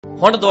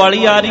ਹੁਣ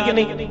ਦੀਵਾਲੀ ਆ ਰਹੀ ਕਿ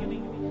ਨਹੀਂ?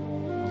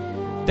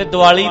 ਤੇ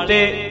ਦੀਵਾਲੀ ਤੇ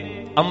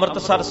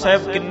ਅੰਮ੍ਰਿਤਸਰ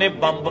ਸਾਹਿਬ ਕਿੰਨੇ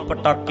ਬੰਬ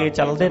ਪਟਾਕੇ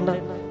ਚੱਲਦੇ ਨਾ।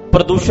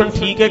 ਪ੍ਰਦੂਸ਼ਣ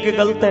ਠੀਕ ਹੈ ਕਿ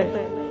ਗਲਤ ਹੈ?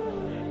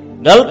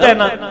 ਗਲਤ ਹੈ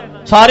ਨਾ।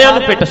 ਸਾਰਿਆਂ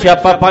ਨੂੰ ਪਿੱਟ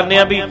ਸਿਆਪਾ ਪਾਉਂਦੇ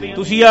ਆ ਵੀ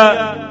ਤੁਸੀਂ ਆ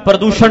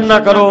ਪ੍ਰਦੂਸ਼ਣ ਨਾ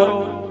ਕਰੋ,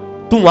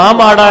 ਧੂਆਂ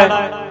ਮਾੜਾ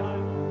ਹੈ।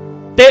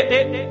 ਤੇ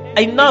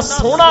ਇੰਨਾ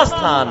ਸੋਹਣਾ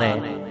ਸਥਾਨ ਹੈ,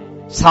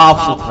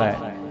 ਸਾਫ਼ ਸੁਥਰਾ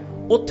ਹੈ,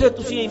 ਉੱਥੇ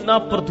ਤੁਸੀਂ ਇੰਨਾ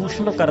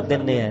ਪ੍ਰਦੂਸ਼ਣ ਕਰ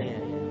ਦਿੰਦੇ ਆ।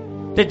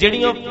 ਤੇ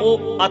ਜਿਹੜੀਆਂ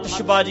ਉਹ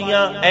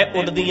ਆਤਿਸ਼ਬਾਜ਼ੀਆਂ ਐ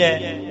ਉੱਡਦੀਆਂ,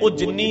 ਉਹ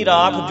ਜਿੰਨੀ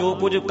ਰਾਖ ਜੋ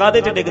ਕੁਝ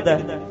ਕਾਹਦੇ 'ਚ ਡਿੱਗਦਾ?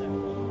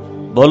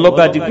 ਬੋਲੋ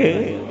ਗੱਜ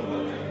ਕੇ।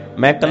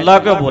 ਮੈਂ ਇਕੱਲਾ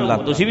ਕਿਉਂ ਬੋਲਾਂ?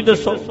 ਤੁਸੀਂ ਵੀ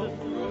ਦੱਸੋ।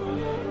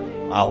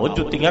 ਆਹੋ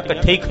ਜੁੱਤੀਆਂ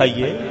ਇਕੱਠੇ ਹੀ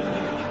ਖਾਈਏ,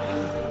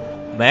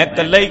 ਮੈਂ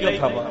ਇਕੱਲਾ ਹੀ ਕਿਉਂ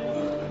ਖਾਵਾਂ?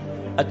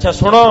 ਅੱਛਾ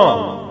ਸੁਣੋ,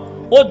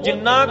 ਉਹ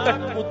ਜਿੰਨਾ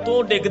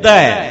ਉੱਤੋਂ ਡਿੱਗਦਾ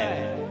ਹੈ,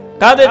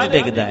 ਕਾਹਦੇ 'ਚ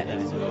ਡਿੱਗਦਾ ਹੈ?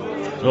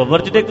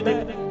 ਸਰੋਵਰ 'ਚ ਡਿੱਗਦਾ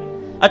ਹੈ।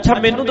 ਅੱਛਾ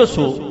ਮੈਨੂੰ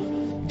ਦੱਸੋ,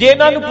 ਜੇ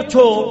ਇਹਨਾਂ ਨੂੰ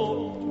ਪੁੱਛੋ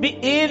ਵੀ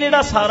ਇਹ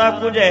ਜਿਹੜਾ ਸਾਰਾ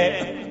ਕੁਝ ਹੈ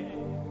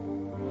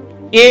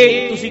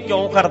ਇਹ ਤੁਸੀਂ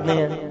ਕਿਉਂ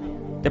ਕਰਦੇ ਆ,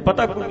 ਤੇ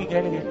ਪਤਾ ਕੋਈ ਕੀ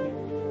ਕਹਿਣਗੇ?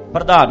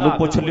 ਪ੍ਰਧਾਨ ਨੂੰ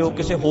ਪੁੱਛ ਲਿਓ,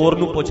 ਕਿਸੇ ਹੋਰ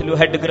ਨੂੰ ਪੁੱਛ ਲਿਓ,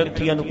 ਹੈੱਡ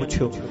ਗ੍ਰੰਥੀਆਂ ਨੂੰ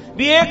ਪੁੱਛਿਓ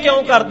ਵੀ ਇਹ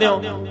ਕਿਉਂ ਕਰਦੇ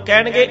ਹੋ।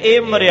 ਕਹਿਣਗੇ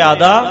ਇਹ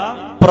ਮਰਿਆਦਾ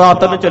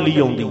ਪੁਰਾਤਨ ਚੱਲੀ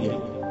ਆਉਂਦੀ ਹੈ।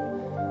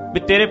 ਵੀ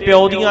ਤੇਰੇ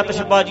ਪਿਓ ਦੀਆਂ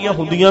ਆਤਿਸ਼ਬਾਜ਼ੀਆਂ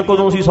ਹੁੰਦੀਆਂ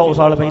ਕਦੋਂ ਸੀ? 100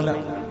 ਸਾਲ ਪਹਿਲਾਂ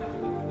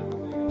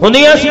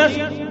ਹੁੰਦੀਆਂ ਸੀ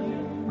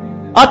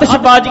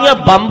ਆਤਿਸ਼ਬਾਜ਼ੀਆਂ।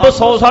 ਬੰਬ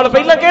 100 ਸਾਲ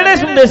ਪਹਿਲਾਂ ਕਿਹੜੇ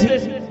ਹੁੰਦੇ ਸੀ?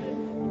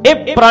 ਇਹ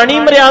ਪੁਰਾਣੀ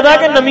ਮਰਿਆਦਾ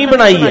ਕਿ ਨਵੀਂ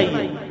ਬਣਾਈ ਹੈ?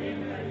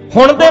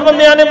 ਹੁਣ ਦੇ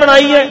ਬੰਦਿਆਂ ਨੇ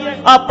ਬਣਾਈ ਹੈ।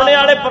 ਆਪਣੇ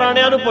ਵਾਲੇ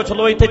ਪੁਰਾਣਿਆਂ ਨੂੰ ਪੁੱਛ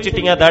ਲਓ, ਇੱਥੇ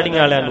ਚਿੱਟੀਆਂ ਦਾੜੀਆਂ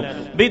ਵਾਲਿਆਂ ਨੂੰ,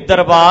 ਵੀ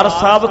ਦਰਬਾਰ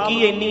ਸਾਹਿਬ ਕੀ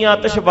ਇੰਨੀਆਂ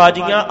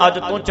ਆਤਿਸ਼ਬਾਜ਼ੀਆਂ ਅੱਜ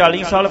ਤੋਂ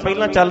 40 ਸਾਲ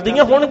ਪਹਿਲਾਂ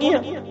ਚੱਲਦੀਆਂ ਹੋਣਗੀਆਂ?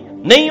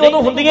 ਨਹੀਂ,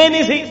 ਉਦੋਂ ਹੁੰਦੀਆਂ ਹੀ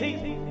ਨਹੀਂ ਸੀ,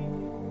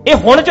 ਇਹ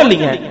ਹੁਣ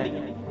ਚੱਲੀਆਂ।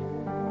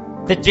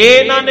 ਤੇ ਜੇ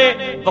ਇਹਨਾਂ ਨੇ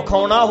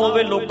ਵਿਖਾਉਣਾ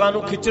ਹੋਵੇ, ਲੋਕਾਂ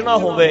ਨੂੰ ਖਿੱਚਣਾ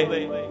ਹੋਵੇ,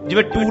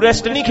 ਜਿਵੇਂ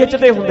ਟੂਰਿਸਟ ਨਹੀਂ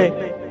ਖਿੱਚਦੇ ਹੁੰਦੇ,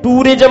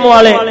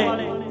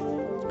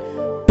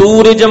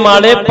 ਟੂਰਿਜ਼ਮ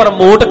ਵਾਲੇ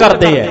ਪ੍ਰਮੋਟ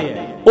ਕਰਦੇ ਆ।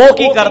 ਉਹ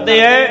ਕੀ ਕਰਦੇ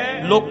ਐ?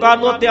 ਲੋਕਾਂ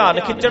ਨੂੰ ਧਿਆਨ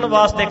ਖਿੱਚਣ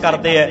ਵਾਸਤੇ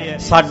ਕਰਦੇ ਐ।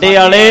 ਸਾਡੇ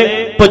ਵਾਲੇ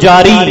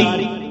ਪੁਜਾਰੀ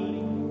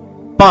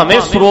ਭਾਵੇਂ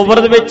ਸਰੋਵਰ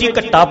ਦੇ ਵਿੱਚ ਹੀ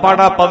ਘੱਟਾ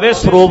ਪਾਣਾ ਪਵੇ,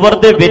 ਸਰੋਵਰ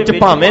ਦੇ ਵਿੱਚ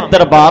ਭਾਵੇਂ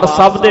ਦਰਬਾਰ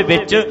ਸਾਹਿਬ ਦੇ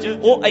ਵਿੱਚ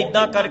ਉਹ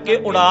ਏਦਾਂ ਕਰਕੇ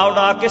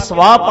ਉਡਾ ਕੇ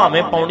ਸਵਾਹ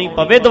ਭਾਵੇਂ ਪਾਉਣੀ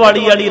ਪਵੇ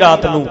ਦੀਵਾਲੀ ਵਾਲੀ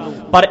ਰਾਤ ਨੂੰ,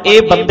 ਪਰ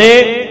ਇਹ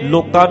ਬੰਦੇ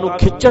ਲੋਕਾਂ ਨੂੰ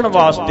ਖਿੱਚਣ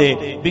ਵਾਸਤੇ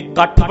ਵੀ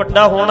ਇਕੱਠ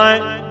ਵੱਡਾ ਹੋਣਾ ਹੈ।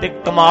 ਤੇ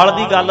ਕਮਾਲ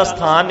ਦੀ ਗੱਲ,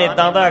 ਸਥਾਨ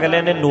ਏਦਾਂ ਦਾ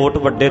ਅਗਲੇ ਨੇ ਨੋਟ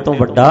ਵੱਡੇ ਤੋਂ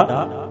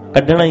ਵੱਡਾ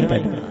ਕੱਢਣਾ ਹੀ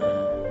ਪੈਣਾ।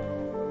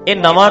 ਇਹ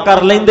ਨਵਾਂ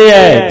ਕਰ ਲੈਂਦੇ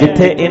ਐ,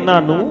 ਜਿੱਥੇ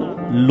ਇਹਨਾਂ ਨੂੰ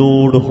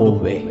ਲੋੜ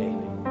ਹੋਵੇ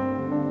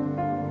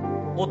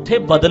ਉੱਥੇ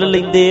ਬਦਲ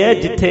ਲੈਂਦੇ ਐ,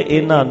 ਜਿੱਥੇ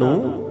ਇਹਨਾਂ ਨੂੰ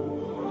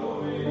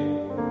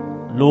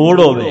ਲੋੜ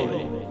ਹੋਵੇ।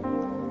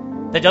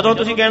 ਤੇ ਜਦੋਂ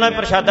ਤੁਸੀਂ ਕਹਿਣਾ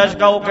ਪ੍ਰਸ਼ਾਦਾ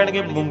ਛਕਾਓ,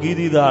 ਕਹਿਣਗੇ ਮੂੰਗੀ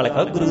ਦੀ ਦਾਲ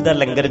ਖਾਓ, ਗੁਰੂ ਦਾ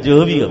ਲੰਗਰ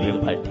ਜੋ ਵੀ ਹੋਵੇ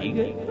ਬਸ ਠੀਕ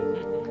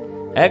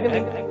ਹੈ ਕਿ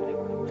ਨਹੀਂ?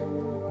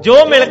 ਜੋ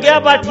ਮਿਲ ਗਿਆ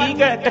ਬਸ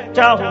ਠੀਕ ਹੈ,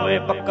 ਕੱਚਾ ਹੋਵੇ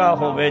ਪੱਕਾ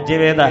ਹੋਵੇ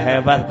ਜਿਵੇਂ ਦਾ ਹੈ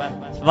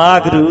ਬਸ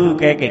ਵਾਹਿਗੁਰੂ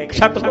ਕਹਿ ਕੇ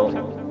ਛਕ ਲਓ,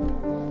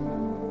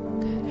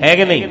 ਹੈ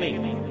ਕਿ ਨਹੀਂ?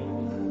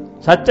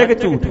 ਸੱਚ ਹੈ ਕਿ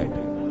ਝੂਠ ਹੈ?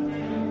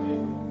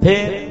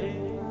 ਫੇਰ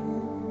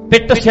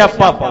ਪਿੱਟ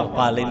ਸਿਆਪਾ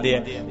ਪਾ ਲੈਂਦੇ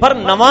ਆ। ਪਰ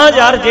ਨਵਾਂ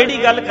ਯਾਰ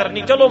ਜਿਹੜੀ ਗੱਲ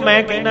ਕਰਨੀ, ਚਲੋ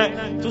ਮੈਂ ਕਹਿਣਾ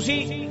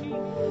ਤੁਸੀਂ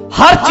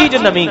ਹਰ ਚੀਜ਼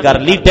ਨਵੀਂ ਕਰ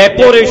ਲਈ,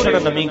 ਡੈਕੋਰੇਸ਼ਨ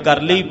ਨਵੀਂ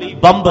ਕਰ ਲਈ,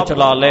 ਬੰਬ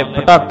ਚਲਾ ਲਏ,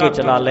 ਪਟਾਕੇ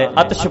ਚਲਾ ਲਏ,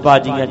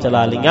 ਆਤਿਸ਼ਬਾਜ਼ੀਆਂ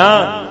ਚਲਾ ਲਈਆਂ।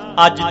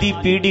 ਅੱਜ ਦੀ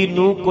ਪੀੜ੍ਹੀ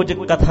ਨੂੰ ਕੁਝ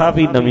ਕਥਾ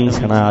ਵੀ ਨਵੀਂ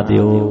ਸੁਣਾ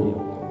ਦਿਓ,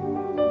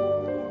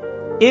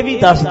 ਇਹ ਵੀ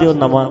ਦੱਸ ਦਿਓ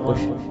ਨਵਾਂ ਕੁਝ।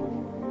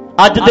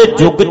 ਅੱਜ ਦੇ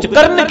ਯੁੱਗ ਚ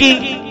ਕਰਨ ਕੀ?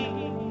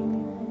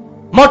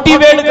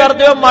 ਮੋਟੀਵੇਟ ਕਰ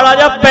ਦਿਓ, ਮਾੜਾ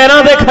ਜਿਹਾ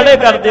ਪੈਰਾਂ ਦੇ ਖੜੇ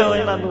ਕਰ ਦਿਓ,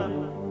 ਇਹਨਾਂ ਨੂੰ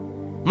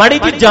ਮਾੜੀ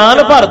ਜੀ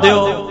ਜਾਨ ਭਰ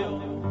ਦਿਓ,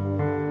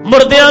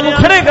 ਮੁਰਦਿਆਂ ਨੂੰ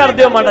ਖੜੇ ਕਰ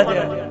ਦਿਓ ਮਾੜਾ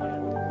ਜਿਹਾ।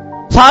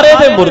 ਸਾਰੇ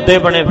ਦੇ ਮੁਰਦੇ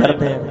ਬਣੇ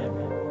ਫਿਰਦੇ ਆ,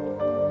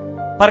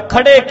 ਪਰ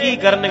ਖੜੇ ਕੀ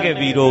ਕਰਨਗੇ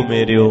ਵੀਰੋ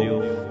ਮੇਰਿਓ?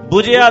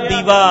 ਬੁਝਿਆ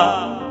ਦੀਵਾ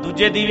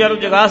ਦੂਜੇ ਦੀਵਿਆਂ ਨੂੰ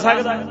ਜਗਾ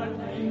ਸਕਦਾ?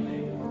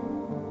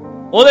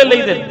 ਉਹਦੇ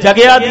ਲਈ ਤੇ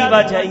ਜਗਿਆ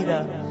ਦੀਵਾ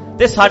ਚਾਹੀਦਾ।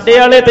 ਤੇ ਸਾਡੇ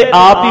ਵਾਲੇ ਤੇ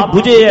ਆਪ ਹੀ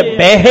ਬੁਝੇ ਐ,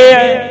 ਬਹਿਏ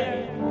ਐ,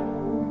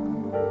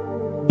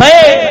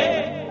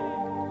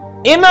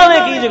 ਇਹਨਾਂ ਨੇ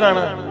ਕੀ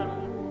ਜਗਾਣਾ?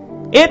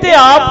 ਇਹ ਤੇ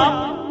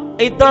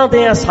ਆਪ ਏਦਾਂ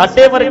ਦੇ ਆ।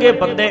 ਸਾਡੇ ਵਰਗੇ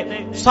ਬੰਦੇ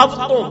ਸਭ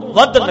ਤੋਂ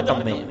ਵੱਧ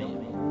ਨਿਕੰਮੇ।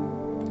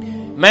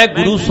 ਮੈਂ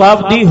ਗੁਰੂ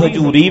ਸਾਹਿਬ ਦੀ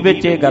ਹਜ਼ੂਰੀ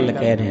ਵਿੱਚ ਇਹ ਗੱਲ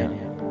ਕਹਿ ਰਿਹਾ,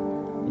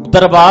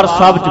 ਦਰਬਾਰ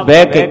ਸਾਹਿਬ 'ਚ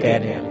ਬਹਿ ਕੇ ਕਹਿ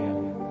ਰਿਹਾ,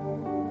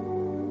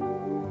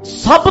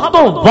 ਸਭ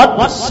ਤੋਂ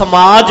ਵੱਧ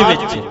ਸਮਾਜ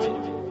ਵਿੱਚ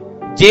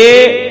ਜੇ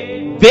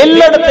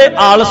ਵਿਹਲੜ ਤੇ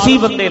ਆਲਸੀ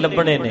ਬੰਦੇ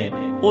ਲੱਭਣੇ ਨੇ,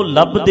 ਉਹ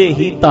ਲੱਭਦੇ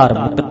ਹੀ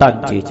ਧਾਰਮਿਕ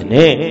ਢਾਂਚੇ 'ਚ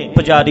ਨੇ,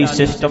 ਪੁਜਾਰੀ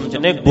ਸਿਸਟਮ 'ਚ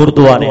ਨੇ,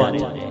 ਗੁਰਦੁਆਰਿਆਂ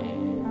 'ਚ ਨੇ।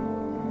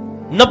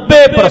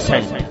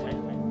 90%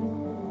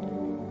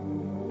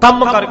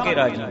 ਕੰਮ ਕਰਕੇ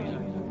ਰਾਜੀ।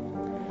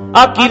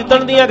 ਆਹ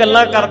ਕੀਰਤਨ ਦੀਆਂ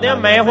ਗੱਲਾਂ ਕਰਦੇ ਆ,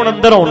 ਮੈਂ ਹੁਣ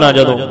ਅੰਦਰ ਆਉਣਾ,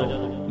 ਜਦੋਂ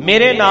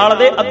ਮੇਰੇ ਨਾਲ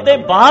ਦੇ ਅੱਧੇ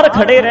ਬਾਹਰ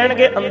ਖੜੇ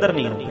ਰਹਿਣਗੇ, ਅੰਦਰ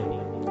ਨਹੀਂ ਆਉਂਦੇ।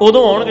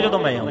 ਉਦੋਂ ਆਉਣਗੇ ਜਦੋਂ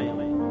ਮੈਂ ਆਵਾਂ।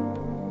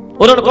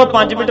 ਉਹਨਾਂ ਨੂੰ ਕਹੋ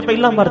 5 ਮਿੰਟ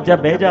ਪਹਿਲਾਂ ਮਰ ਜਾ,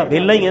 ਬਹਿ ਜਾ,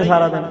 ਵਿਹਲਾ ਹੀ ਹੈ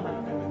ਸਾਰਾ ਦਿਨ।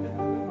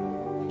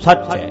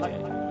 ਸੱਚ ਹੈ।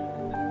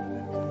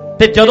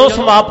 ਤੇ ਜਦੋਂ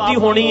ਸਮਾਪਤੀ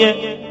ਹੋਣੀ ਹੈ,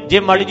 ਜੇ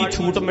ਮਾੜੀ ਜੀ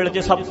ਛੂਟ ਮਿਲ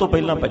ਜੇ, ਸਭ ਤੋਂ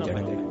ਪਹਿਲਾਂ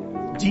ਭੱਜਣਗੇ।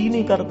 ਜੀ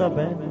ਨਹੀਂ ਕਰਦਾ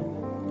ਬਹਿਣ,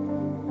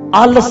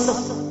 ਆਲਸ,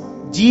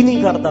 ਜੀ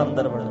ਨਹੀਂ ਕਰਦਾ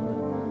ਅੰਦਰ ਵੜਨ।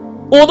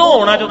 ਉਦੋਂ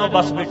ਆਉਣਾ ਜਦੋਂ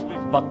ਬਸ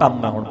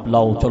ਕੰਮ ਹੈ, ਹੁਣ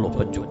ਲਾਓ ਚਲੋ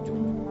ਭੱਜੋ,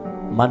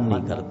 ਮਨ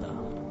ਨਹੀਂ ਕਰਦਾ।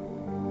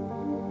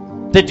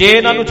 ਤੇ ਜੇ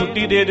ਇਹਨਾਂ ਨੂੰ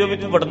ਛੁੱਟੀ ਦੇ ਦਿਓ ਵੀ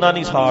ਤੂੰ ਵੜਨਾ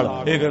ਨਹੀਂ ਸਾਲ,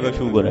 ਇਹ ਕਹੇਗਾ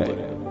ਸ਼ੂਗਰ ਹੈ,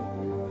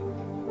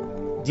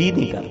 ਜੀ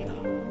ਨਹੀਂ ਕਰਦਾ।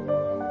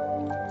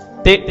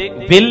 ਤੇ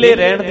ਵਿਹਲੇ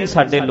ਰਹਿਣ ਦੀ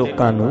ਸਾਡੇ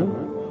ਲੋਕਾਂ ਨੂੰ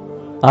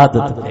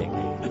ਆਦਤ ਪੈ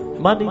ਗਈ।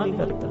 ਮਨ ਹੀ ਨਹੀਂ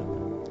ਕਰਦਾ।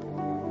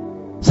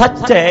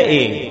 ਸੱਚ ਹੈ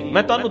ਇਹ,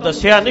 ਮੈਂ ਤੁਹਾਨੂੰ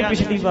ਦੱਸਿਆ ਨਹੀਂ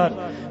ਪਿਛਲੀ ਵਾਰ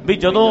ਵੀ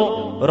ਜਦੋਂ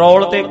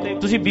ਰੌਲ ਤੇ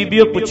ਤੁਸੀਂ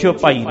ਬੀਬੀਓ ਪੁੱਛਿਓ,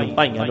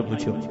 ਭਾਈਆਂ ਨੂੰ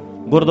ਪੁੱਛਿਓ,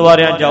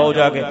 ਗੁਰਦੁਆਰਿਆਂ ਜਾਓ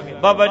ਜਾ ਕੇ,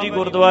 ਬਾਬਾ ਜੀ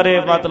ਗੁਰਦੁਆਰੇ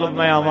ਮਤਲਬ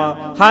ਮੈਂ ਆਵਾਂ,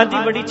 ਹਾਂਜੀ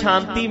ਬੜੀ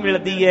ਸ਼ਾਂਤੀ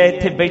ਮਿਲਦੀ ਹੈ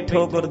ਇੱਥੇ,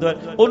 ਬੈਠੋ ਗੁਰਦੁਆਰੇ।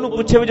 ਉਹਨੂੰ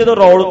ਪੁੱਛੇ ਵੀ ਜਦੋਂ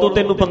ਰੌਲ ਤੋਂ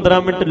ਤੈਨੂੰ 15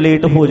 ਮਿੰਟ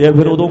ਲੇਟ ਹੋ ਜਾਏ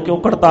ਫਿਰ ਉਦੋਂ ਕਿਉਂ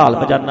ਹੜਤਾਲ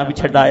ਵਜਾਨਾ ਵੀ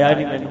ਛਡਾਇਆ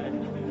ਨਹੀਂ ਮੈਨੂੰ,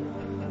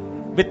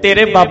 ਵੀ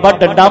ਤੇਰੇ ਬਾਬਾ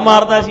ਡੰਡਾ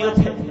ਮਾਰਦਾ ਸੀ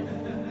ਉੱਥੇ,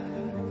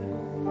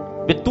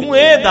 ਵੀ ਤੂੰ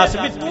ਇਹ ਦੱਸ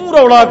ਵੀ ਤੂੰ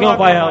ਰੌਲਾ ਕਿਉਂ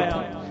ਪਾਇਆ ਉੱਥੇ।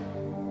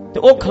 ਤੇ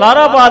ਉਹ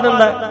ਖਲਾਰਾ ਪਾ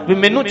ਦਿੰਦਾ ਵੀ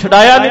ਮੈਨੂੰ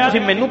ਛਡਾਇਆ ਨਹੀਂ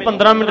ਤੁਸੀਂ, ਮੈਨੂੰ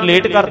 15 ਮਿੰਟ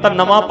ਲੇਟ ਕਰਤਾ।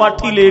 ਨਵਾਂ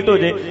ਪਾਠੀ ਲੇਟ ਹੋ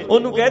ਜੇ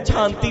ਉਹਨੂੰ ਕਹੇ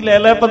ਸ਼ਾਂਤੀ ਲੈ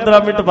ਲੈ 15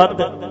 ਮਿੰਟ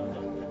ਵੱਧ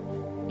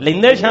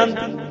ਲੈਂਦੇ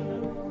ਸ਼ਾਂਤੀ।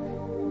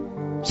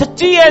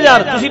 ਸੱਚੀ ਹੈ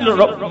ਯਾਰ। ਤੁਸੀਂ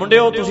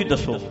ਮੁੰਡਿਓ ਤੁਸੀਂ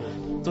ਦੱਸੋ,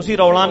 ਤੁਸੀਂ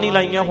ਰੌਲਾ ਨਹੀਂ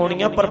ਲਾਈਆਂ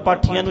ਹੋਣੀਆਂ ਪਰ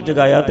ਪਾਠੀਆਂ ਨੂੰ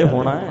ਜਗਾਇਆ ਤੇ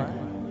ਹੋਣਾ ਹੈ।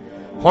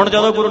 ਹੁਣ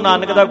ਜਦੋਂ ਗੁਰੂ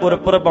ਨਾਨਕ ਦਾ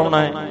ਗੁਰਪੁਰਬ ਆਉਣਾ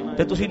ਹੈ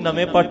ਤੇ ਤੁਸੀਂ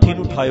ਨਵੇਂ ਪਾਠੀ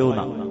ਨੂੰ ਠਾਇਓ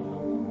ਨਾ,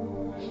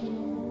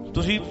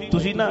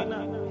 ਤੁਸੀਂ ਨਾ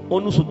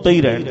ਉਹਨੂੰ ਸੁੱਤਾ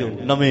ਹੀ ਰਹਿਣ ਦਿਓ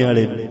ਨਵੇਂ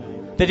ਵਾਲੇ ਨੂੰ,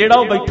 ਤੇ ਜਿਹੜਾ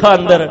ਉਹ ਬੈਠਾ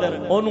ਅੰਦਰ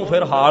ਉਹਨੂੰ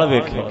ਫਿਰ ਹਾਲ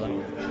ਵੇਖਿਓ,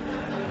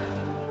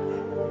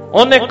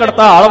 ਉਹਨੇ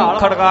ਕੜਤਾਲ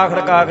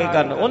ਖੜਕਾ ਕੇ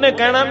ਕਰਨਾ, ਉਹਨੇ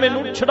ਕਹਿਣਾ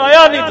ਮੈਨੂੰ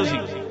ਛਡਾਇਆ ਨਹੀਂ ਤੁਸੀਂ।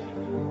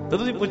 ਤੇ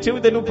ਤੁਸੀਂ ਪੁੱਛੋ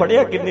ਵੀ ਤੈਨੂੰ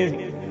ਫੜਿਆ ਕਿੰਨੇ ਸੀ,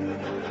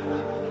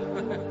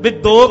 ਵੀ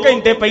 2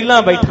 ਘੰਟੇ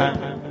ਪਹਿਲਾਂ ਬੈਠਾ,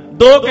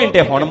 2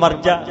 ਘੰਟੇ ਹੁਣ ਮਰ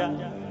ਜਾ।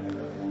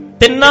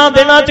 3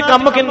 ਦਿਨਾਂ ਚ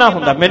ਕੰਮ ਕਿੰਨਾ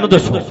ਹੁੰਦਾ ਮੈਨੂੰ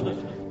ਦੱਸੋ?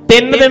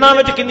 3 ਦਿਨਾਂ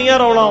ਵਿੱਚ ਕਿੰਨੀਆਂ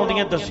ਰੌਲਾਂ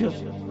ਆਉਂਦੀਆਂ ਦੱਸਿਓ?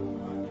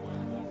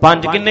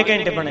 5 ਕਿੰਨੇ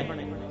ਘੰਟੇ ਬਣੇ?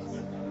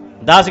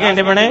 10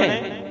 ਘੰਟੇ ਬਣੇ।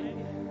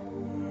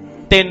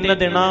 3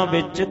 ਦਿਨਾਂ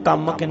ਵਿੱਚ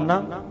ਕੰਮ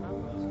ਕਿੰਨਾ?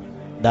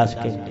 10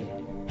 ਘੰਟੇ।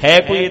 ਹੈ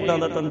ਕੋਈ ਏਦਾਂ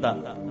ਦਾ ਧੰਦਾ?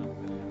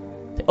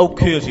 ਤੇ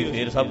ਔਖੇ ਅਸੀਂ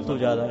ਫੇਰ ਸਭ ਤੋਂ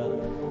ਜ਼ਿਆਦਾ।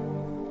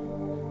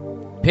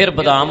 ਫਿਰ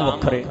ਬਦਾਮ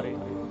ਵੱਖਰੇ,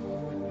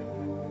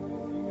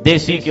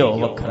 ਦੇਸੀ ਘਿਓ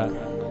ਵੱਖਰਾ,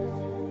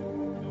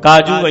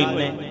 ਕਾਜੂ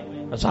ਇੰਨੇ,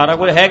 ਸਾਰਾ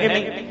ਕੁਝ ਹੈ ਕਿ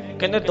ਨਹੀਂ?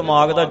 ਕਹਿੰਦੇ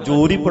ਦਿਮਾਗ ਦਾ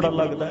ਜ਼ੋਰ ਹੀ ਬੜਾ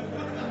ਲੱਗਦਾ।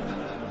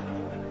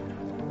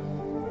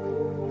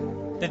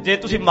 ਤੇ ਜੇ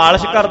ਤੁਸੀਂ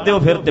ਮਾਲਿਸ਼ ਕਰਦੇ ਹੋ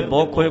ਫਿਰ ਤੇ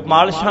ਬਹੁਤ ਖੁਸ਼,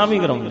 ਮਾਲਿਸ਼ਾਂ ਵੀ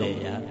ਕਰਾਉਂਦੇ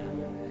ਯਾਰ।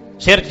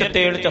 ਸਿਰ 'ਚ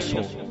ਤੇਲ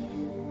ਚੱਸੋ,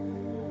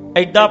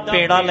 ਐਡਾ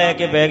ਪੇੜਾ ਲੈ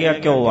ਕੇ ਬਹਿ ਗਿਆ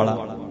ਘਿਓ ਵਾਲਾ,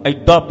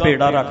 ਐਡਾ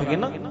ਪੇੜਾ ਰੱਖ ਕੇ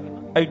ਨਾ,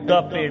 ਐਡਾ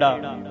ਪੇੜਾ,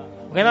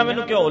 ਕਹਿੰਦਾ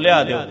ਮੈਨੂੰ ਘਿਓ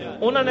ਲਿਆ ਦਿਓ।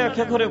 ਉਹਨਾਂ ਨੇ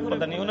ਆਖਿਆ ਖਰੇ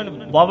ਪਤਾ ਨਹੀਂ, ਉਹਨਾਂ ਨੇ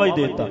ਵਾਹਵਾ ਹੀ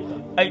ਦੇ ਦਿੱਤਾ।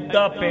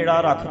 ਐਡਾ ਪੇੜਾ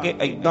ਰੱਖ ਕੇ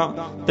ਐਦਾਂ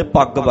ਤੇ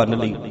ਪੱਗ ਬੰਨ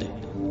ਲਈ ਉੱਤੇ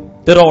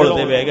ਤੇ ਰੌਲ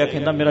ਤੇ ਬਹਿ ਗਿਆ।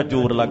 ਕਹਿੰਦਾ ਮੇਰਾ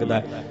ਜ਼ੋਰ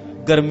ਲੱਗਦਾ,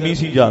 ਗਰਮੀ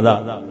ਸੀ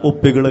ਜ਼ਿਆਦਾ, ਉਹ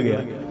ਪਿਘਲ ਗਿਆ।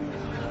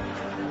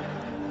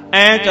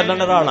 ਐ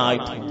ਚੱਲਣ ਰਾਣਾ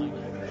ਇੱਥੇ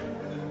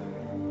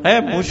ਹੈ,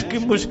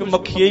 ਮੁਸ਼ਕ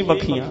ਮੱਖੀਆਂ ਹੀ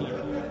ਮੱਖੀਆਂ।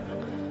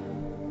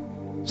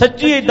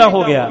 ਸੱਚੀ ਏਦਾਂ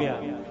ਹੋ ਗਿਆ।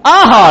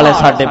 ਆਹ ਹਾਲ ਹੈ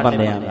ਸਾਡੇ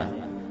ਬੰਦਿਆਂ ਦਾ।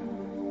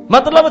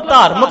 ਮਤਲਬ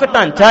ਧਾਰਮਿਕ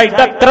ਢਾਂਚਾ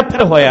ਏਡਾ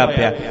ਕਰਪਟ ਹੋਇਆ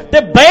ਪਿਆ। ਤੇ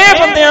ਬਏ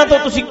ਬੰਦਿਆਂ ਤੋਂ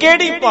ਤੁਸੀਂ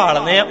ਕਿਹੜੀ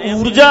ਭਾਲਦੇ ਆ?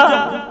 ਊਰਜਾ,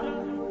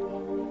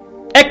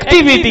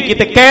 ਐਕਟੀਵਿਟੀ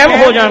ਕਿਤੇ ਕਾਇਮ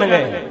ਹੋ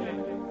ਜਾਣਗੇ।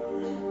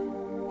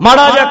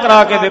 ਮਾੜਾ ਜਿਹਾ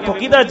ਕਰਾ ਕੇ ਵੇਖੋ,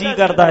 ਕਿਹਦਾ ਜੀ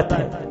ਕਰਦਾ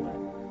ਇੱਥੇ?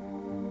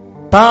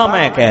 ਤਾਂ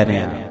ਮੈਂ ਕਹਿ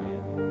ਰਿਹਾ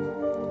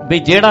ਵੀ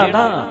ਜਿਹੜਾ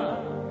ਨਾ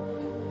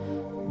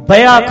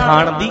ਬਿਆ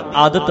ਖਾਣ ਦੀ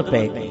ਆਦਤ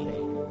ਪੈ ਗਈ,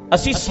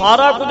 ਅਸੀਂ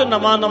ਸਾਰਾ ਕੁਝ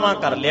ਨਵਾਂ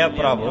ਕਰ ਲਿਆ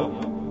ਭਰਾਵੋ,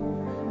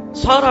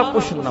 ਸਾਰਾ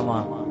ਕੁਝ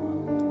ਨਵਾਂ,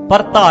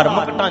 ਪਰ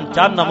ਧਾਰਮਿਕ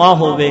ਢਾਂਚਾ ਨਵਾਂ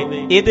ਹੋਵੇ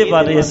ਇਹਦੇ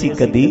ਬਾਰੇ ਅਸੀਂ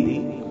ਕਦੀ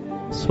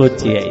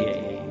ਸੋਚਿਆ ਹੀ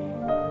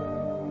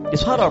ਨਹੀਂ। ਇਹ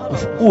ਸਾਰਾ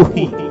ਕੁਝ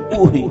ਉਹੀ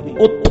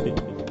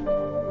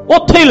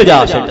ਉੱਥੇ ਹੀ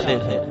ਲਿਜਾ ਛੱਡਦੇ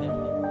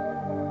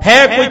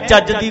ਹੈ। ਕੋਈ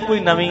ਚੱਜ ਦੀ ਕੋਈ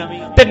ਨਵੀਂ,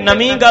 ਤੇ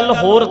ਨਵੀਂ ਗੱਲ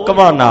ਹੋਰ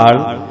ਕਮਾਂ ਨਾਲ,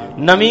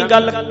 ਨਵੀਂ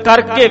ਗੱਲ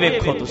ਕਰਕੇ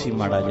ਵੇਖੋ ਤੁਸੀਂ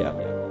ਮਾੜਾ ਜਿਹਾ।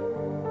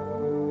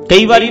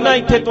 ਕਈ ਵਾਰੀ ਨਾ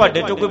ਇੱਥੇ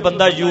ਤੁਹਾਡੇ ਚੋਂ ਕੋਈ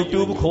ਬੰਦਾ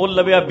YouTube ਖੋਲ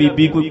ਲਵੇ,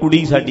 ਬੀਬੀ ਕੋਈ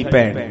ਕੁੜੀ ਸਾਡੀ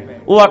ਭੈਣ,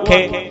 ਉਹ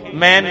ਆਖੇ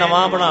ਮੈਂ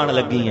ਨਵਾਂ ਬਣਾਉਣ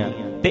ਲੱਗੀ ਆ,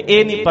 ਤੇ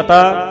ਇਹ ਨਹੀਂ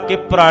ਪਤਾ ਕਿ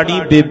ਪੁਰਾਣੀ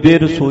ਬੇਬੇ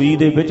ਰਸੋਈ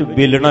ਦੇ ਵਿੱਚ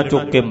ਵੇਲਣਾ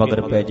ਚੁੱਕ ਕੇ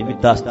ਮਗਰ ਪੈ ਜਾਵੇ।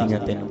 ਦੱਸਦੀਆਂ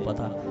ਤੈਨੂੰ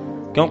ਪਤਾ,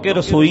 ਕਿਉਂਕਿ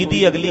ਰਸੋਈ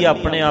ਦੀ ਅਗਲੀ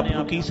ਆਪਣੇ ਆਪ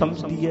ਨੂੰ ਕੀ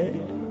ਸਮਝਦੀ ਹੈ?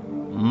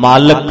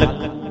 ਮਾਲਕ।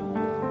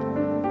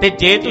 ਤੇ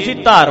ਜੇ ਤੁਸੀਂ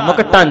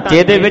ਧਾਰਮਿਕ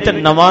ਢਾਂਚੇ ਦੇ ਵਿੱਚ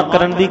ਨਵਾਂ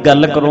ਕਰਨ ਦੀ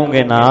ਗੱਲ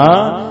ਕਰੋਗੇ ਨਾ,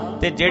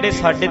 ਤੇ ਜਿਹੜੇ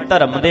ਸਾਡੇ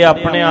ਧਰਮ ਦੇ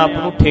ਆਪਣੇ ਆਪ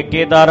ਨੂੰ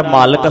ਠੇਕੇਦਾਰ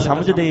ਮਾਲਕ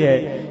ਸਮਝਦੇ ਐ,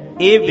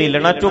 ਇਹ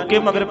ਵੇਲਣਾ ਚੁੱਕ ਕੇ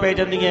ਮਗਰ ਪੈ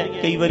ਜਾਂਦੀਆਂ।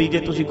 ਕਈ ਵਾਰੀ ਜੇ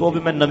ਤੁਸੀਂ ਕਹੋ ਵੀ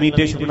ਮੈਂ ਨਵੀਂ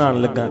ਡਿਸ਼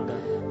ਬਣਾਉਣ ਲੱਗਾ,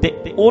 ਤੇ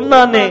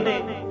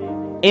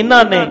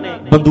ਇਹਨਾਂ ਨੇ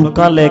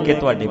ਬੰਦੂਕਾਂ ਲੈ ਕੇ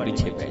ਤੁਹਾਡੇ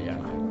ਪਿੱਛੇ ਪੈ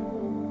ਜਾਣਾ,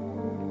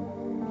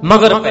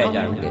 ਮਗਰ ਪੈ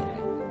ਜਾਣਗੇ,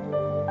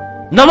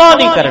 ਨਵਾਂ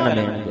ਨਹੀਂ ਕਰਨ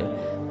ਦੇਣਗੇ।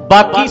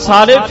 ਬਾਕੀ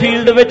ਸਾਰੇ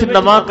ਫੀਲਡ ਵਿੱਚ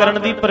ਨਵਾਂ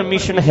ਕਰਨ ਦੀ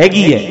ਪਰਮਿਸ਼ਨ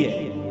ਹੈਗੀ ਹੈ,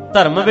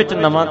 ਧਰਮ ਵਿੱਚ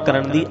ਨਵਾਂ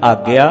ਕਰਨ ਦੀ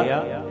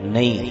ਆਗਿਆ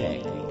ਨਹੀਂ ਹੈ।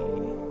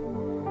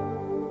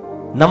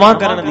 ਨਵਾਂ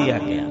ਕਰਨ ਦੀ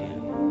ਆਗਿਆ,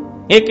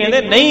 ਇਹ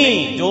ਕਹਿੰਦੇ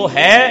ਨਹੀਂ, ਜੋ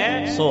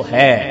ਹੈ ਸੋ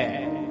ਹੈ।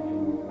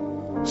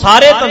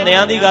 ਸਾਰੇ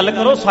ਧੰਦਿਆਂ ਦੀ ਗੱਲ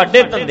ਕਰੋ,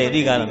 ਸਾਡੇ ਧੰਦੇ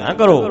ਦੀ ਗੱਲ ਨਾ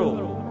ਕਰੋ।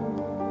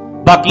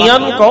 ਬਾਕੀਆਂ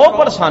ਨੂੰ ਕਹੋ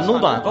ਪਰ ਸਾਨੂੰ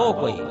ਨਾ ਕਹੋ।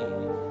 ਕੋਈ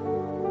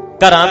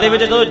ਘਰਾਂ ਦੇ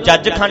ਵਿੱਚ ਜਦੋਂ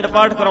ਜੱਜ ਖੰਡ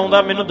ਪਾਠ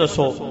ਕਰਾਉਂਦਾ, ਮੈਨੂੰ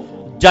ਦੱਸੋ,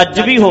 ਜੱਜ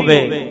ਵੀ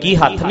ਹੋਵੇ ਕੀ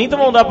ਹੱਥ ਨਹੀਂ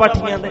ਧਵਾਉਂਦਾ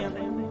ਪਾਠੀਆਂ ਦੇ?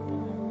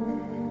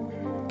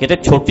 ਕਿਤੇ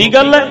ਛੋਟੀ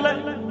ਗੱਲ ਹੈ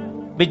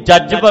ਵੀ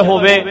ਜੱਜ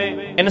ਹੋਵੇ,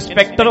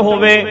 ਇਨਸਪੈਕਟਰ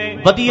ਹੋਵੇ,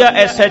 ਵਧੀਆ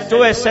SHO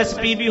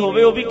SSP ਵੀ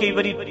ਹੋਵੇ, ਉਹ ਵੀ ਕਈ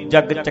ਵਾਰੀ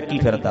ਜੱਗ ਚੱਕੀ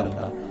ਫਿਰਦਾ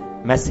ਹੁੰਦਾ,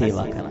 ਮੈਂ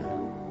ਸੇਵਾ ਕਰਾਂ।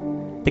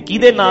 ਤੇ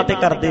ਕਿਹਦੇ ਨਾਂ ਤੇ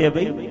ਕਰਦੇ ਆ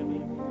ਬਈ?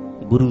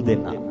 ਗੁਰੂ ਦੇ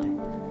ਨਾਂ ਤੇ,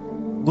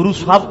 ਗੁਰੂ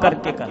ਸਾਹਿਬ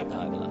ਕਰਕੇ ਕਰਦਾ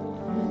ਅਗਲਾ।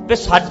 ਤੇ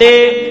ਸਾਡੇ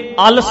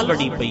ਆਲਸ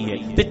ਬੜੀ ਪਈ ਹੈ,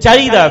 ਤੇ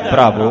ਚਾਹੀਦਾ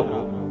ਭਰਾਵੋ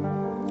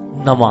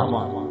ਨਵਾਂ,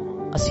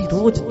 ਅਸੀਂ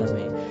ਰੋਜ਼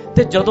ਨਵੇਂ।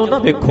 ਤੇ ਜਦੋਂ ਨਾ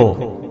ਵੇਖੋ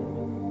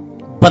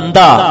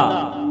ਬੰਦਾ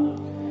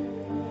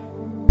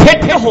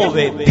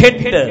ਹੋਵੇ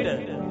ਫਿੱਟ,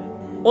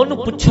 ਉਹਨੂੰ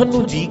ਪੁੱਛਣ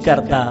ਨੂੰ ਜੀ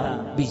ਕਰਦਾ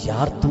ਵੀ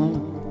ਯਾਰ ਤੂੰ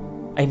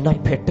ਇੰਨਾ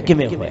ਫਿੱਟ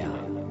ਕਿਵੇਂ ਹੋਇਆ,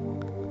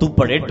 ਤੂੰ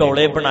ਬੜੇ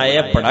ਡੋਲੇ ਬਣਾਏ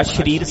ਆ, ਬੜਾ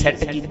ਸਰੀਰ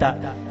ਸੈੱਟ ਕੀਤਾ,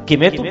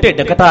 ਕਿਵੇਂ ਤੂੰ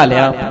ਢਿੱਡ ਘਟਾ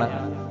ਲਿਆ ਆਪਣਾ,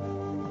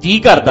 ਜੀ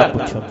ਕਰਦਾ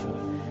ਪੁੱਛੋ।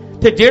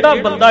 ਤੇ ਜਿਹੜਾ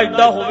ਬੰਦਾ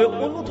ਏਡਾ ਹੋਵੇ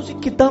ਉਹਨੂੰ ਤੁਸੀਂ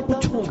ਕਿੱਦਾਂ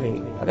ਪੁੱਛੋਗੇ?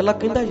 ਅਗਲਾ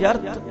ਕਹਿੰਦਾ ਯਾਰ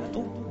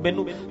ਤੂੰ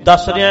ਮੈਨੂੰ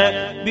ਦੱਸ ਰਿਹਾ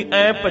ਵੀ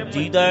ਐ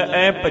ਭੱਜੀਦਾ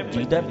ਐ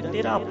ਭੱਜੀਦਾ, ਵੀ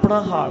ਤੇਰਾ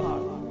ਆਪਣਾ ਹਾਲ।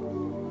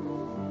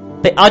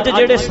 ਤੇ ਅੱਜ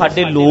ਜਿਹੜੇ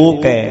ਸਾਡੇ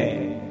ਲੋਕ ਐ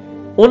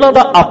ਉਹਨਾਂ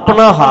ਦਾ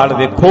ਆਪਣਾ ਹਾਲ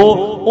ਵੇਖੋ,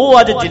 ਉਹ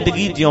ਅੱਜ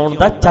ਜ਼ਿੰਦਗੀ ਜਿਉਣ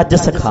ਦਾ ਚੱਜ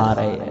ਸਿਖਾ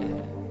ਰਹੇ ਐ।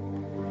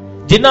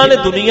 ਜਿਨ੍ਹਾਂ ਨੇ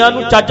ਦੁਨੀਆ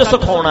ਨੂੰ ਚੱਜ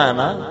ਸਿਖਾਉਣਾ ਹੈ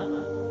ਨਾ,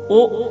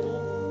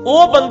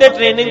 ਉਹ ਬੰਦੇ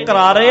ਟ੍ਰੇਨਿੰਗ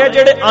ਕਰਾ ਰਹੇ ਆ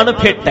ਜਿਹੜੇ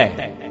ਅਨਫਿੱਟ ਐ।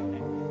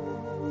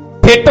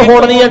 ਫਿੱਟ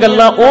ਹੋਣ ਦੀਆਂ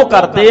ਗੱਲਾਂ ਉਹ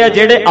ਕਰਦੇ ਆ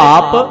ਜਿਹੜੇ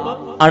ਆਪ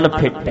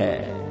ਅਨਫਿੱਟ ਐ।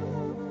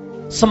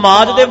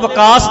 ਸਮਾਜ ਦੇ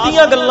ਵਿਕਾਸ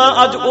ਦੀਆਂ ਗੱਲਾਂ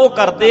ਅੱਜ ਉਹ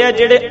ਕਰਦੇ ਆ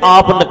ਜਿਹੜੇ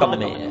ਆਪ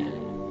ਨਿਕੰਮੇ ਐ,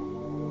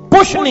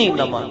 ਕੁਛ ਨਹੀਂ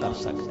ਨਵਾਂ ਕਰ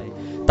ਸਕਦੇ।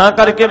 ਤਾਂ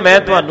ਕਰਕੇ ਮੈਂ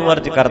ਤੁਹਾਨੂੰ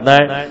ਅਰਜ਼ ਕਰਦਾ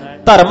ਹੈ,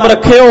 ਧਰਮ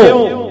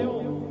ਰੱਖਿਓ,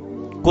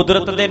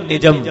 ਕੁਦਰਤ ਦੇ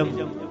ਨਿਯਮ,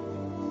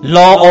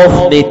 ਲਾਅ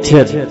ਆਫ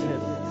ਨੇਚਰ,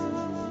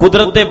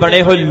 ਕੁਦਰਤ ਦੇ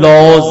ਬਣੇ ਹੋਏ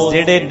ਲਾਜ਼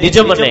ਜਿਹੜੇ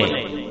ਨਿਯਮ ਨੇ,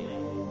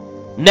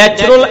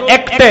 ਨੈਚੁਰਲ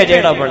ਐਕਟ ਹੈ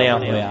ਜਿਹੜਾ ਬਣਿਆ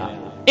ਹੋਇਆ,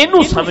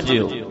 ਇਹਨੂੰ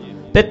ਸਮਝਿਓ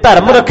ਤੇ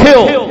ਧਰਮ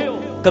ਰੱਖਿਓ।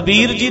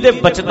 ਕਬੀਰ ਜੀ ਦੇ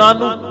ਬਚਨਾਂ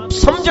ਨੂੰ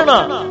ਸਮਝਣਾ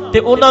ਤੇ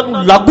ਉਹਨਾਂ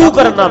ਨੂੰ ਲਾਗੂ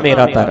ਕਰਨਾ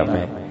ਮੇਰਾ ਧਰਮ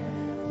ਹੈ।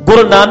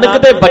 ਗੁਰੂ ਨਾਨਕ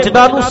ਦੇ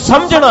ਬਚਨਾਂ ਨੂੰ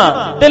ਸਮਝਣਾ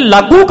ਤੇ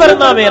ਲਾਗੂ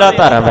ਕਰਨਾ ਮੇਰਾ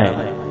ਧਰਮ ਹੈ।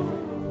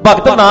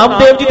 ਭਗਤ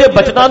ਨਾਮਦੇਵ ਜੀ ਦੇ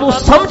ਬਚਨਾਂ ਨੂੰ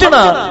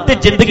ਸਮਝਣਾ ਤੇ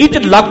ਜ਼ਿੰਦਗੀ 'ਚ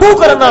ਲਾਗੂ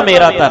ਕਰਨਾ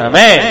ਮੇਰਾ ਧਰਮ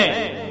ਹੈ।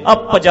 ਆ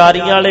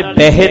ਪੁਜਾਰੀਆਂ ਵਾਲੇ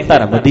ਬਹਿ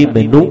ਧਰਮ ਦੀ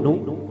ਮੈਨੂੰ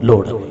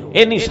ਲੋੜ ਹੈ,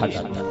 ਇਹ ਨਹੀਂ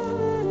ਸਾਡਾ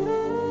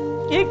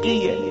ਧਰਮ। ਇਹ ਕੀ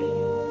ਹੈ?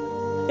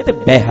 ਇਹ ਤੇ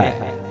ਬਹਿ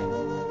ਹੈ,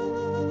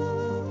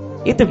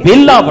 ਇਹ ਤੇ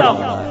ਵਿਹਲਾ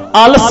ਬਣਾਉਣਾ,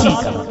 ਆਲਸੀ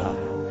ਕਰਨਾ।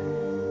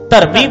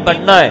 ਧਰਮੀ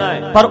ਬਣਨਾ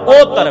ਹੈ, ਪਰ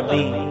ਉਹ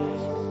ਧਰਮੀ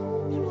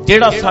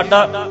ਜਿਹੜਾ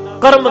ਸਾਡਾ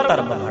ਕਰਮ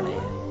ਧਰਮ ਬਣੇ,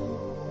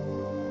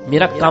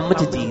 ਮੇਰਾ ਕੰਮ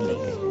 'ਚ ਜੀ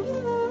ਲੱਗੇ।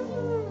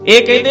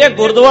 ਇਹ ਕਹਿੰਦੇ ਆ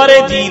ਗੁਰਦੁਆਰੇ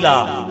ਜੀ ਲਾ,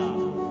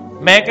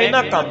 ਮੈਂ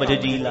ਕਹਿੰਦਾ ਕੰਮ 'ਚ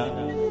ਜੀ ਲਾ।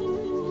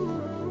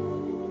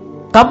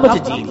 ਕੰਮ 'ਚ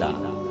ਜੀ ਲਾ,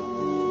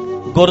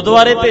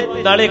 ਗੁਰਦੁਆਰੇ ਤੇ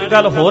ਨਾਲੇ ਇੱਕ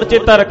ਗੱਲ ਹੋਰ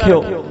ਚੇਤਾ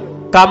ਰੱਖਿਓ,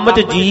 ਕੰਮ 'ਚ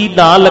ਜੀ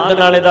ਨਾ ਲੱਗਣ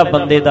ਵਾਲੇ ਦਾ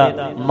ਬੰਦੇ ਦਾ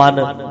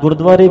ਮਨ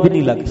ਗੁਰਦੁਆਰੇ ਵੀ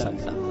ਨਹੀਂ ਲੱਗ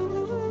ਸਕਦਾ।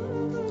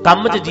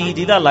 ਕੰਮ 'ਚ ਜੀ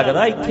ਜਿਹਦਾ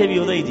ਲੱਗਦਾ ਇੱਥੇ ਵੀ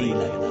ਉਹਦਾ ਹੀ ਜੀ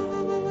ਲੱਗਦਾ।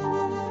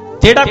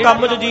 ਜਿਹੜਾ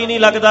ਕੰਮ 'ਚ ਜੀ ਨਹੀਂ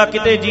ਲੱਗਦਾ,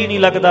 ਕਿਤੇ ਜੀ ਨਹੀਂ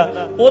ਲੱਗਦਾ,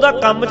 ਉਹਦਾ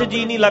ਕੰਮ 'ਚ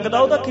ਜੀ ਨਹੀਂ ਲੱਗਦਾ,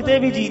 ਉਹਦਾ ਕਿਤੇ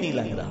ਵੀ ਜੀ ਨਹੀਂ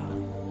ਲੱਗਦਾ,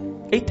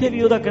 ਇੱਥੇ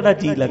ਵੀ ਉਹਦਾ ਕਿਹੜਾ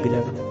ਜੀ ਲੱਗ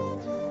ਜਾਣਾ।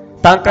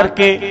 ਤਾਂ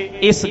ਕਰਕੇ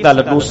ਇਸ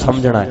ਗੱਲ ਨੂੰ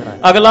ਸਮਝਣਾ,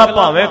 ਅਗਲਾ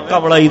ਭਾਵੇਂ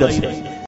ਕਮਲਾ ਹੀ ਦੱਸੇ,